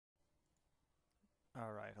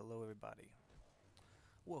Alright, hello everybody.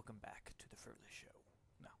 Welcome back to the Further Show.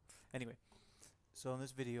 No. Anyway, so in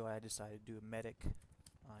this video I decided to do a medic.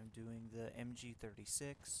 I'm doing the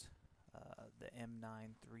MG36, the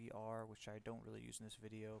M93R, which I don't really use in this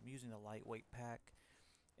video. I'm using the lightweight pack,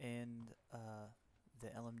 and the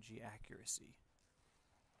LMG accuracy.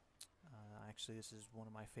 Actually, this is one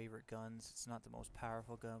of my favorite guns. It's not the most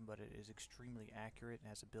powerful gun, but it is extremely accurate and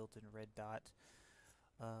has a built-in red dot,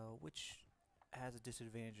 which has a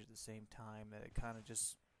disadvantage at the same time, that it kind of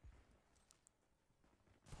just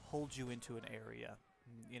holds you into an area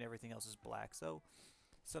and everything else is black. So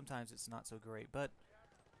sometimes it's not so great, but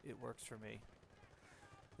it works for me.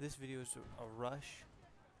 This video is a rush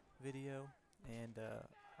video, and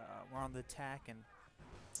we're on the attack and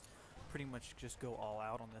pretty much just go all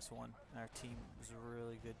out on this one. Our team is a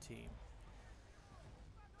really good team.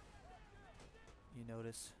 You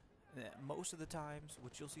notice most of the times,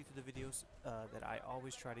 which you'll see through the videos, that I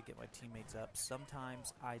always try to get my teammates up.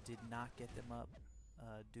 Sometimes I did not get them up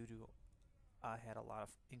due to I had a lot of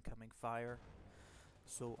incoming fire,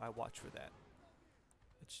 so I watch for that.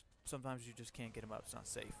 Sometimes you just can't get them up, it's not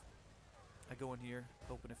safe. I go in here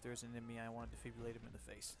hoping if there's an enemy I want to defibrillate him in the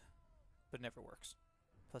face, but it never works.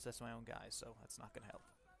 Plus that's my own guys, so that's not going to help.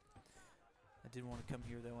 I did want to come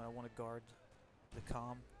here though, and I want to guard the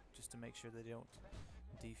comm just to make sure they don't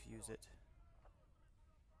defuse it.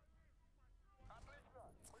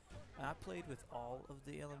 I played with all of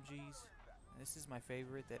the LMGs. This is my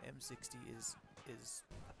favorite. That M60 is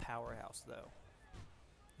a powerhouse though,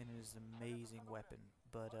 and it is an amazing weapon.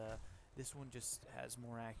 But this one just has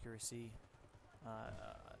more accuracy.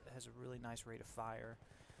 Has a really nice rate of fire,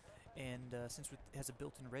 and since it has a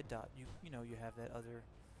built-in red dot, you know you have that other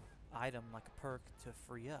item like a perk to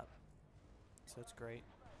free up. So it's great.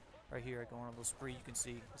 Right here, I go on a little spree. You can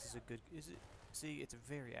see this is a good. See, it's a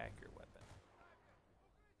very accurate weapon.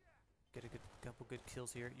 Get a couple good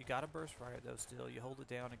kills here. You gotta burst fire though. Still, you hold it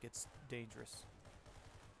down, it gets dangerous.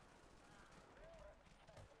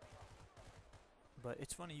 But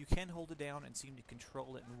it's funny, you can hold it down and seem to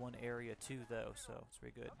control it in one area too, though. So it's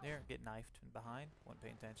very good. There, get knifed from behind. Wasn't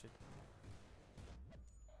paying attention.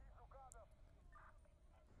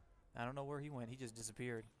 I don't know where he went. He just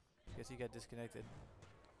disappeared. Guess he got disconnected.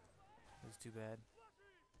 It was too bad.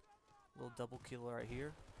 Little double kill right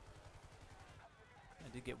here. I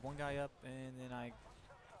did get one guy up, and then I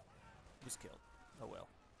was killed. Oh well.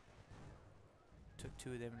 Took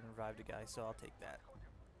two of them and revived a guy, so I'll take that.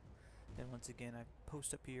 Then once again, I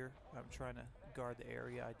post up here. I'm trying to guard the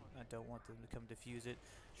area. I don't want them to come defuse it.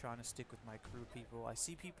 Trying to stick with my crew people. I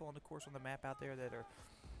see people on the course on the map out there that are,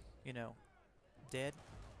 you know, dead,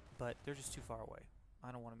 but they're just too far away.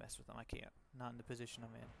 I don't want to mess with them. I can't. Not in the position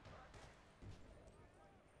I'm in.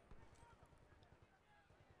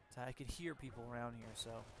 So I could hear people around here, so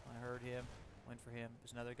I heard him, went for him.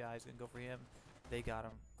 There's another guy who's going to go for him. They got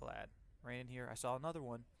him. Glad. Ran in here. I saw another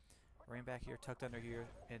one. Ran back here, tucked under here,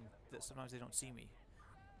 and sometimes they don't see me.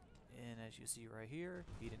 And as you see right here,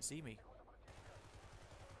 he didn't see me.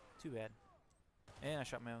 Too bad. And I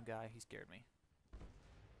shot my own guy. He scared me.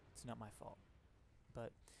 It's not my fault.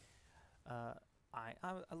 But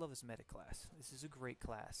I love this medic class. This is a great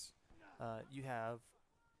class. You have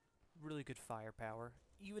really good firepower.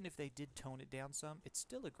 Even if they did tone it down some, it's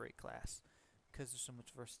still a great class because there's so much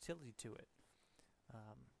versatility to it.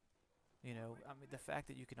 You know, I mean, the fact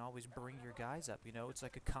that you can always bring your guys up, you know, it's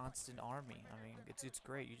like a constant army. I mean, it's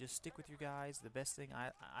great. You just stick with your guys. The best thing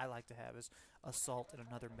I like to have is assault and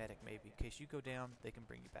another medic, maybe. In case you go down, they can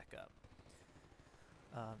bring you back up.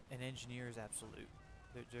 And engineer is absolute.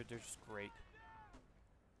 They're just great.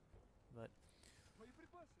 But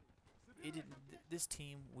it didn't. This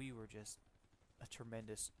team, we were just a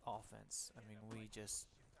tremendous offense. I mean,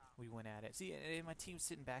 we went at it. See, and my team's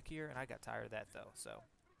sitting back here, and I got tired of that though. So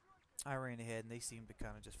I ran ahead, and they seemed to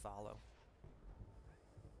kind of just follow.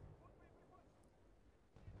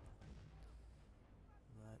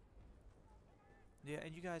 But yeah,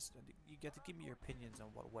 and you guys, you get to give me your opinions on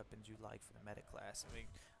what weapons you like for the medic class. I mean,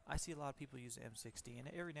 I see a lot of people use the M60, and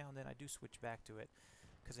every now and then I do switch back to it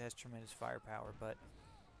because it has tremendous firepower. But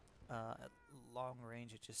at long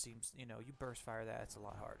range, it just seems, you know, you burst fire that, it's a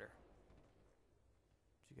lot harder.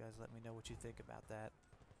 But you guys let me know what you think about that.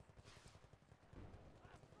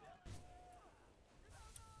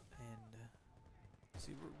 And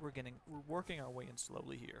see, we're working our way in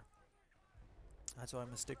slowly here. That's why I'm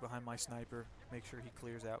gonna stick behind my sniper, make sure he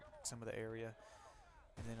clears out some of the area,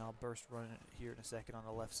 and then I'll burst run here in a second on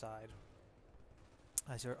the left side.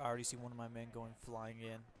 I already see one of my men going flying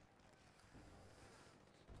in.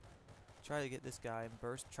 Try to get this guy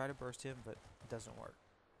and try to burst him, but it doesn't work.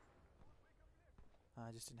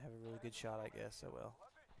 I just didn't have a really good shot, I guess. Oh well.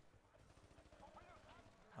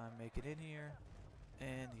 I make it in here,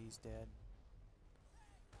 and he's dead.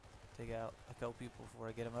 Take out a couple people before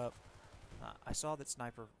I get him up. I saw that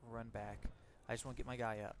sniper run back. I just want to get my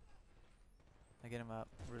guy up. I get him up,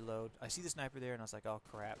 reload. I see the sniper there, and I was like, oh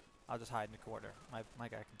crap. I'll just hide in the corner. My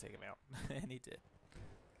guy can take him out. And he did.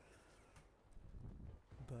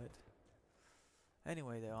 But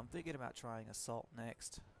anyway, though, I'm thinking about trying assault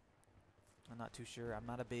next. I'm not too sure. I'm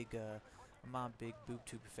not a big boob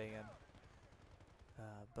tube fan.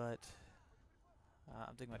 But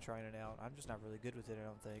I'm thinking about trying it out. I'm just not really good with it, I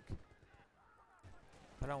don't think.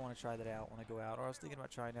 But I want to try that out when I go out. Or I was thinking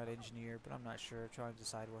about trying out engineer, but I'm not sure. Trying to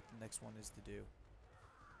decide what the next one is to do.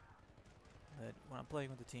 But when I'm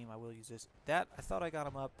playing with the team, I will use this. That, I thought I got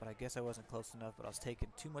him up, but I guess I wasn't close enough. But I was taking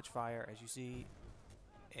too much fire, as you see,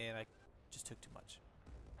 and I just took too much.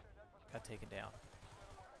 Got taken down.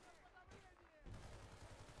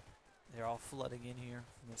 They're all flooding in here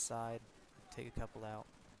from the side. Take a couple out.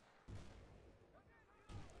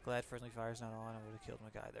 Glad friendly fire's not on. I would have killed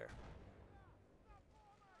my guy there.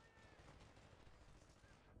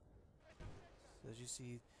 So as you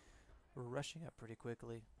see, we're rushing up pretty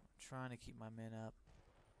quickly. I'm trying to keep my men up.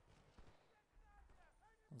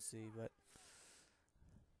 We'll see, but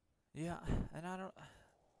yeah, and I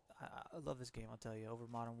love this game, I'll tell you, over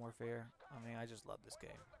Modern Warfare. I mean, I just love this game.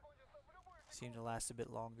 Seems to last a bit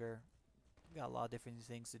longer. Got a lot of different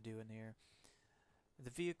things to do in here. The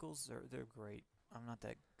vehicles they're great. I'm not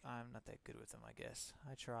that good with them, I guess.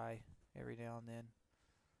 I try every now and then.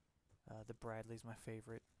 The Bradley's my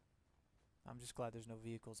favorite. I'm just glad there's no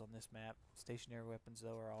vehicles on this map. Stationary weapons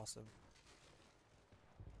though are awesome.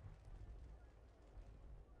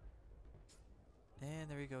 And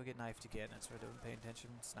there you go, get knifed again. That's what I don't pay attention.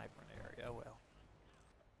 Sniper in the area. Oh well.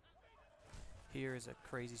 Here is a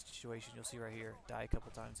crazy situation you'll see right here. Die a couple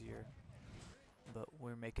times here. But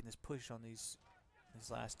we're making this push on these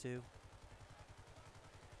last two.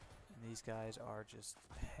 And these guys are just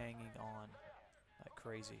hanging on like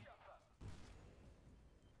crazy.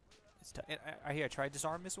 It's I tried to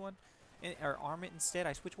disarm this one, or arm it instead.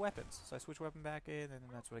 I switch weapons. So I switch weapon back in, and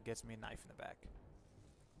that's what gets me a knife in the back.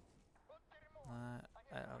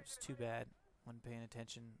 It was too bad. Wasn't paying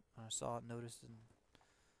attention. When I saw it, noticed, and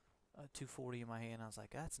a 240 in my hand. I was like,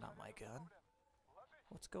 that's not my gun.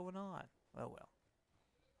 What's going on? Oh well.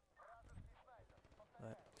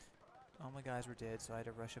 But all my guys were dead, so I had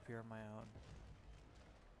to rush up here on my own.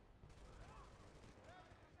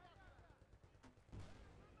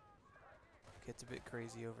 Gets a bit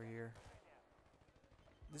crazy over here.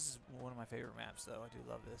 This is one of my favorite maps, though. I do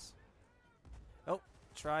love this. Oh,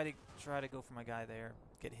 try to go for my guy there.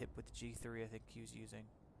 Get hit with the G3. I think he was using.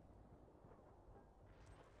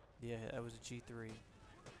 Yeah, that was a G3. It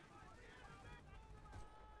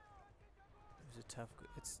was a tough.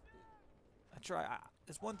 It's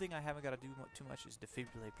one thing I haven't got to do too much is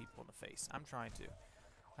defibrillate people in the face. I'm trying to.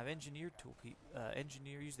 I've engineered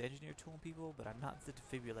used the engineer tool on people, but I'm not the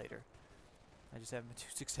defibrillator. I just haven't been too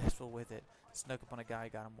successful with it. Snuck up on a guy,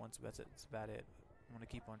 got him once, but that's about it. I'm going to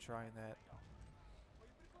keep on trying that.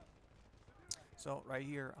 So, right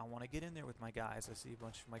here, I want to get in there with my guys. I see a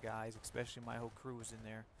bunch of my guys, especially my whole crew is in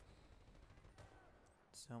there.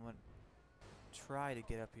 So I'm going to try to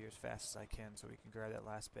get up here as fast as I can so we can grab that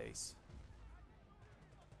last base.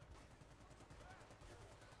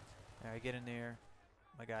 Alright, get in there.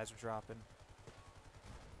 My guys are dropping.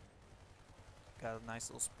 Got a nice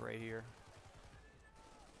little spray here.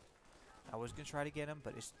 I was going to try to get him,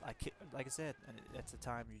 but it's like I said, that's the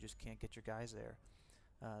time you just can't get your guys there.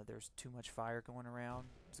 There's too much fire going around.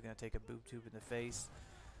 It's going to take a boob tube in the face,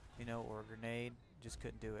 you know, or a grenade. Just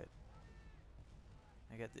couldn't do it.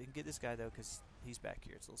 You can get this guy, though, because he's back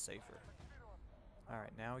here. It's a little safer.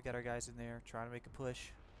 Alright, now we got our guys in there trying to make a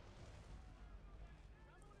push.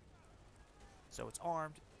 So it's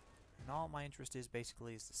armed, and all my interest is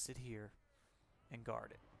basically is to sit here and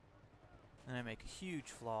guard it. And I make a huge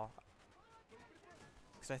flaw.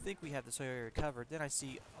 Because I think we have this area covered. Then I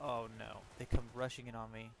see, oh no, they come rushing in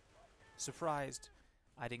on me. Surprised,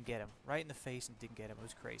 I didn't get him. Right in the face and didn't get him. It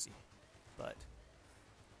was crazy. But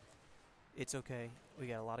it's okay. We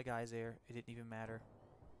got a lot of guys there. It didn't even matter.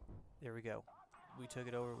 There we go. We took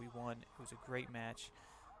it over. We won. It was a great match.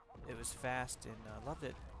 It was fast and loved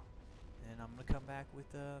it. And I'm going to come back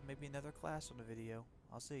with maybe another class on the video.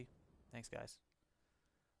 I'll see. Thanks, guys.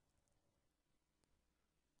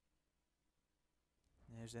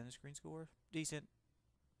 And there's the end of screen score. Decent.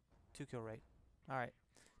 2 kill rate. Alright.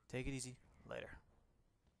 Take it easy. Later.